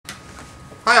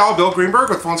Hi all, Bill Greenberg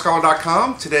with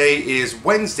PhoneScholar.com. Today is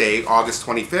Wednesday, August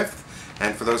 25th.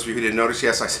 And for those of you who didn't notice,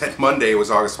 yes, I said Monday was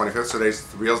August 25th, so today's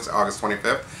the real August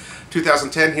 25th.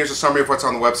 2010, here's a summary of what's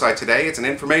on the website today. It's an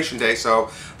information day, so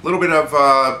a little bit of,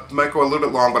 might go a little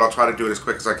bit long, but I'll try to do it as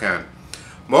quick as I can.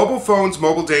 Mobile phones,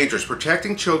 mobile dangers,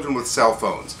 protecting children with cell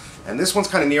phones. And this one's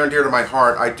kind of near and dear to my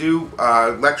heart. I do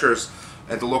lectures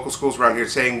at the local schools around here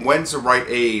saying when's the right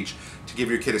age to give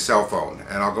your kid a cell phone,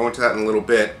 and I'll go into that in a little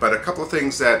bit. But a couple of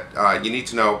things that you need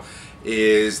to know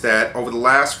is that over the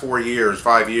last 5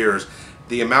 years,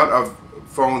 the amount of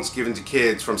phones given to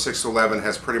kids from 6 to 11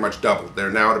 has pretty much doubled.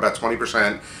 They're now at about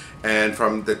 20%, and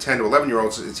from the 10 to 11 year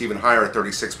olds it's even higher at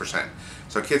 36%.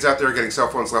 So kids out there are getting cell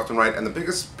phones left and right, and the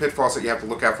biggest pitfalls that you have to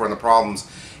look out for in the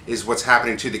problems is what's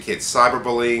happening to the kids.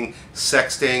 Cyberbullying,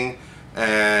 sexting,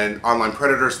 and online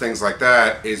predators, things like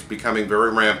that, is becoming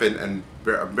very rampant and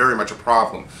very much a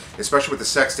problem. Especially with the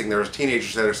sexting, there's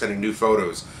teenagers that are sending new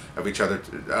photos of each other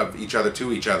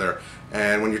to each other,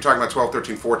 and when you're talking about 12,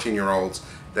 13, 14-year-olds,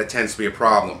 that tends to be a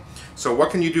problem. So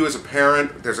what can you do as a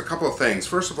parent? There's a couple of things.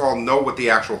 First of all, know what the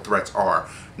actual threats are.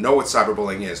 Know what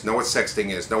cyberbullying is. Know what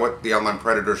sexting is. Know what the online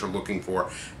predators are looking for.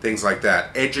 Things like that.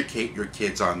 Educate your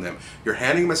kids on them. You're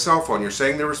handing them a cell phone. You're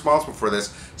saying they're responsible for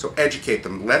this, so educate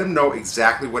them. Let them know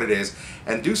exactly what it is,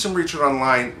 and do some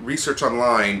research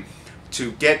online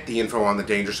to get the info on the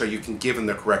danger so you can give them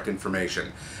the correct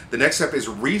information. The next step is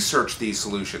research these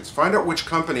solutions. Find out which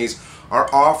companies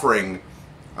are offering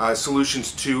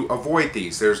solutions to avoid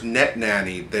these. There's Net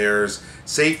Nanny, there's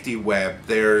Safety Web,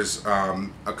 there's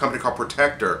a company called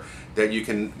Protector that you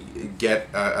can get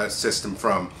a system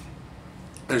from.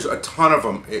 There's a ton of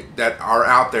them that are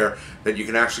out there that you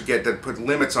can actually get that put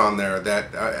limits on there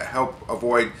that help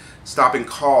avoid stopping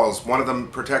calls. One of them,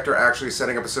 Protector, actually is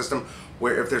setting up a system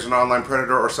where if there's an online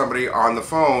predator or somebody on the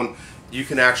phone, you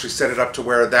can actually set it up to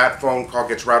where that phone call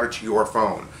gets routed to your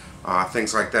phone.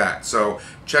 Things like that. So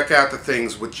check out the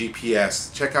things with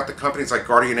GPS. Check out the companies like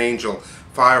Guardian Angel,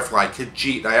 Firefly,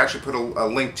 Kajit. I actually put a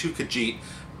link to Kajit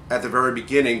at the very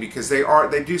beginning because they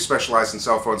do specialize in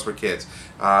cell phones for kids,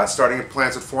 starting at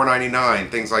plans at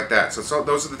 $4.99, things like that. So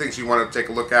those are the things you want to take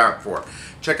a look out for.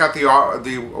 Check out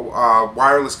the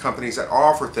wireless companies that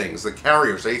offer things. The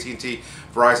carriers, AT&T,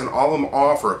 Verizon, all of them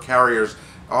offer carriers.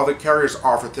 All the carriers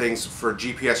offer things for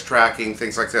GPS tracking,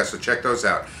 things like that. So check those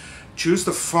out. Choose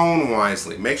the phone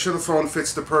wisely. Make sure the phone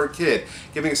fits the per kid.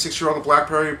 Giving a 6-year-old a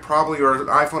BlackBerry or an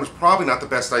iPhone is probably not the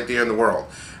best idea in the world.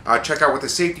 Check out what the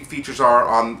safety features are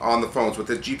on the phones, what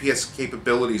the GPS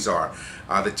capabilities are,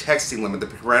 the texting limit, the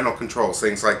parental controls,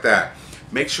 things like that.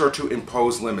 Make sure to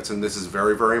impose limits, and this is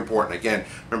very, very important. Again,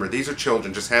 remember, these are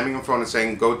children. Just handing them a phone and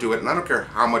saying, go do it, and I don't care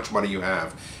how much money you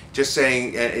have. Just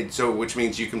saying, which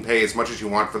means you can pay as much as you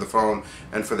want for the phone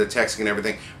and for the texting and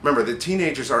everything. Remember, the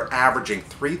teenagers are averaging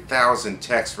 3,000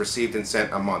 texts received and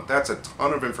sent a month. That's a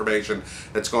ton of information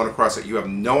that's going across that you have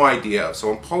no idea of.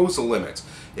 So impose the limits.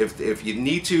 If you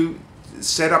need to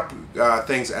set up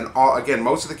things, and again,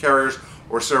 most of the carriers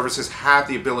or services have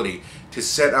the ability to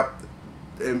set up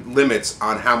limits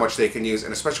on how much they can use,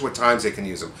 and especially what times they can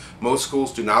use them. Most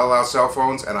schools do not allow cell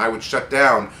phones, and I would shut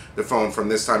down the phone from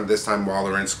this time to this time while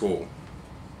they're in school.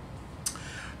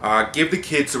 Give the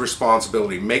kids the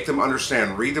responsibility. Make them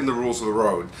understand. Read them the rules of the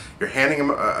road. You're handing them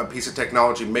a piece of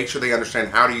technology. Make sure they understand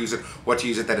how to use it, what to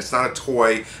use it, that it's not a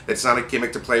toy, that it's not a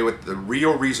gimmick to play with. The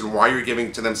real reason why you're giving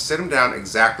it to them, sit them down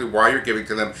exactly why you're giving it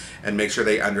to them, and make sure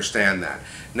they understand that.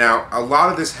 Now, a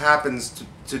lot of this happens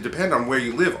to depend on where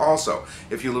you live also.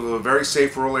 If you live in a very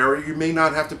safe rural area, you may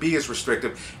not have to be as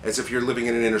restrictive as if you're living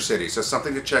in an inner city. So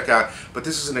something to check out, but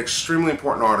this is an extremely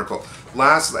important article.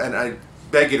 And I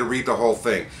beg you to read the whole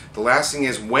thing. The last thing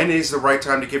is, when is the right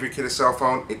time to give your kid a cell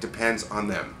phone? It depends on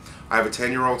them. I have a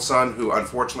 10-year-old son who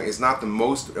unfortunately is not the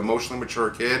most emotionally mature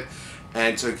kid,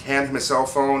 and to hand him a cell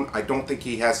phone, I don't think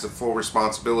he has the full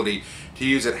responsibility to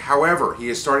use it. However, he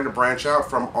is starting to branch out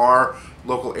from our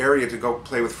local area to go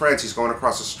play with friends. He's going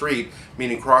across the street,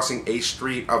 meaning crossing a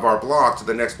street of our block to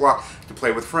the next block to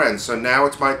play with friends. So now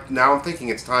I'm thinking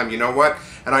it's time, you know what?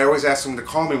 And I always ask him to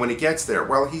call me when he gets there.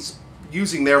 Well, he's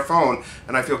using their phone,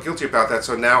 and I feel guilty about that.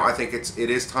 So now I think it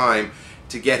is time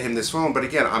to get him this phone. But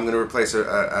again, I'm going to replace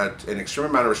an extreme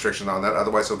amount of restriction on that,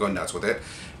 otherwise he'll go nuts with it,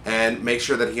 and make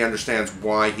sure that he understands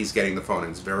why he's getting the phone.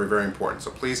 And it's very, very important.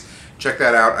 So please check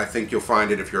that out. I think you'll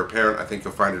find it. If you're a parent, I think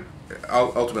you'll find it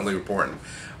ultimately important.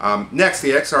 Next,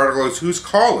 the X article is who's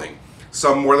calling,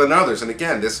 some more than others. And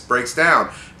again, this breaks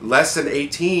down. Less than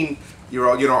 18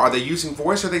 are they using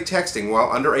voice or are they texting? Well,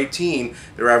 under 18,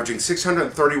 they're averaging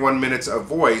 631 minutes of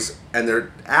voice, and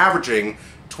they're averaging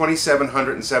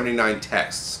 2,779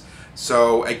 texts.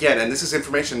 So again, and this is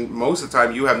information most of the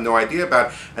time you have no idea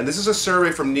about, and this is a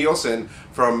survey from Nielsen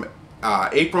from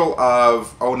April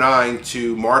of 09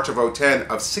 to March of 010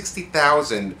 of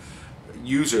 60,000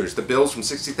 users, the bills from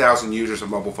 60,000 users of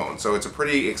mobile phones. So it's a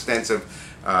pretty extensive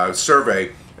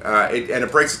survey. And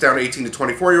it breaks it down to 18 to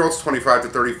 24 year olds, 25 to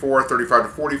 34, 35 to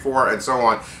 44, and so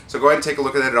on. So go ahead and take a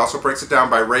look at it. It also breaks it down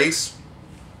by race,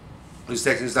 who's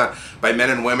taking this down by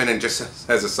men and women. And just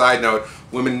as a side note,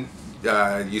 women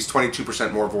use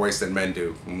 22% more voice than men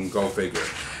do. Go figure.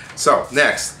 So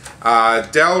next,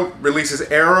 Dell releases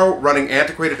Aero running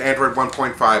antiquated Android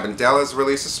 1.5, and Dell has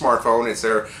released a smartphone. It's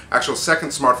their actual second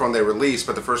smartphone they released,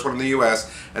 but the first one in the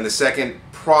US, and the second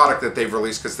product that they've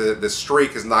released, because the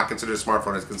Streak is not considered a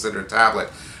smartphone, it's considered a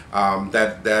tablet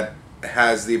that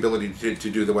has the ability to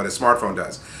do what a smartphone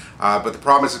does. But the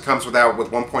problem is it comes with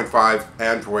 1.5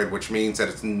 Android, which means that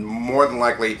it's more than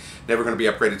likely never going to be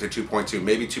upgraded to 2.2,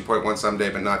 maybe 2.1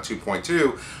 someday, but not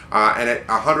 2.2. And at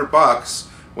 $100,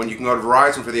 when you can go to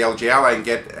Verizon for the LG Ally and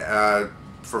get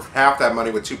for half that money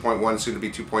with 2.1, soon to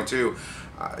be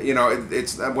 2.2, you know,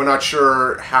 we're not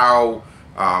sure how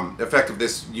effective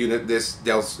this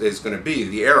Dell is going to be,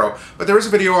 the Aero. But there is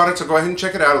a video on it, so go ahead and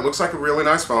check it out. It looks like a really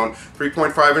nice phone.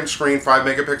 3.5-inch screen,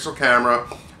 5-megapixel camera.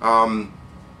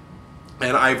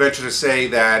 And I venture to say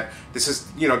that this is,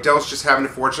 you know, Dell's just having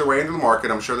to forge their way into the market.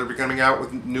 I'm sure they'll be coming out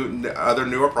with other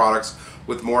newer products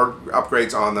with more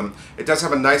upgrades on them. It does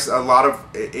have a lot of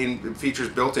features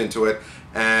built into it,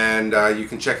 and you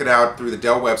can check it out through the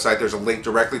Dell website. There's a link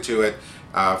directly to it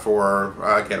for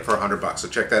 $100. So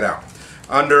check that out.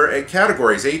 Under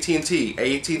categories, AT&T.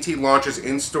 AT&T launches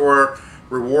in-store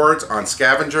rewards on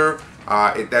Scavenger.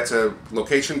 That's a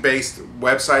location-based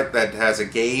website that has a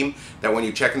game that when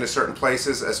you check into certain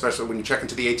places, especially when you check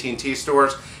into the AT&T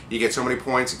stores, you get so many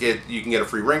points. You can get a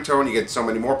free ringtone. You get so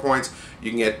many more points. You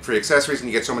can get free accessories, and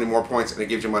you get so many more points, and it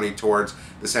gives you money towards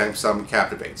the Samsung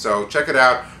Captivate. So check it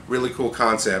out. Really cool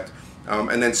concept.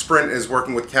 And then Sprint is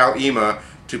working with CalEMA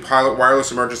to pilot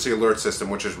wireless emergency alert system,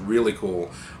 which is really cool.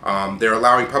 They're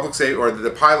allowing public safety, or the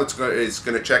pilot is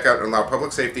going to check out and allow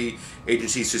public safety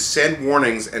agencies to send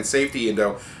warnings and safety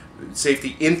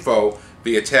info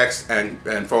via text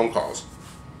and phone calls.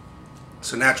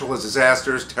 So natural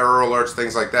disasters, terror alerts,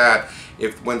 things like that.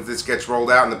 When this gets rolled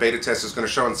out, and the beta test is going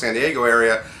to show in the San Diego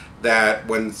area, that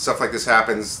when stuff like this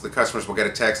happens, the customers will get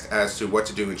a text as to what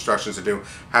to do, instructions to do,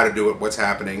 how to do it, what's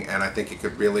happening, and I think it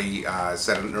could really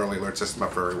set an early alert system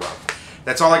up very well.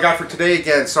 That's all I got for today.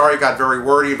 Again, sorry I got very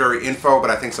wordy, very info,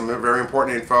 but I think some very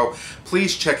important info.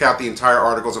 Please check out the entire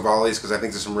articles of all these, because I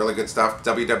think there's some really good stuff.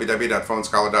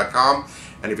 www.phonescholar.com.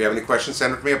 And if you have any questions,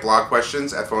 send them to me at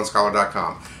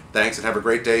blogquestions@phonescholar.com. Thanks, and have a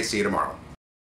great day. See you tomorrow.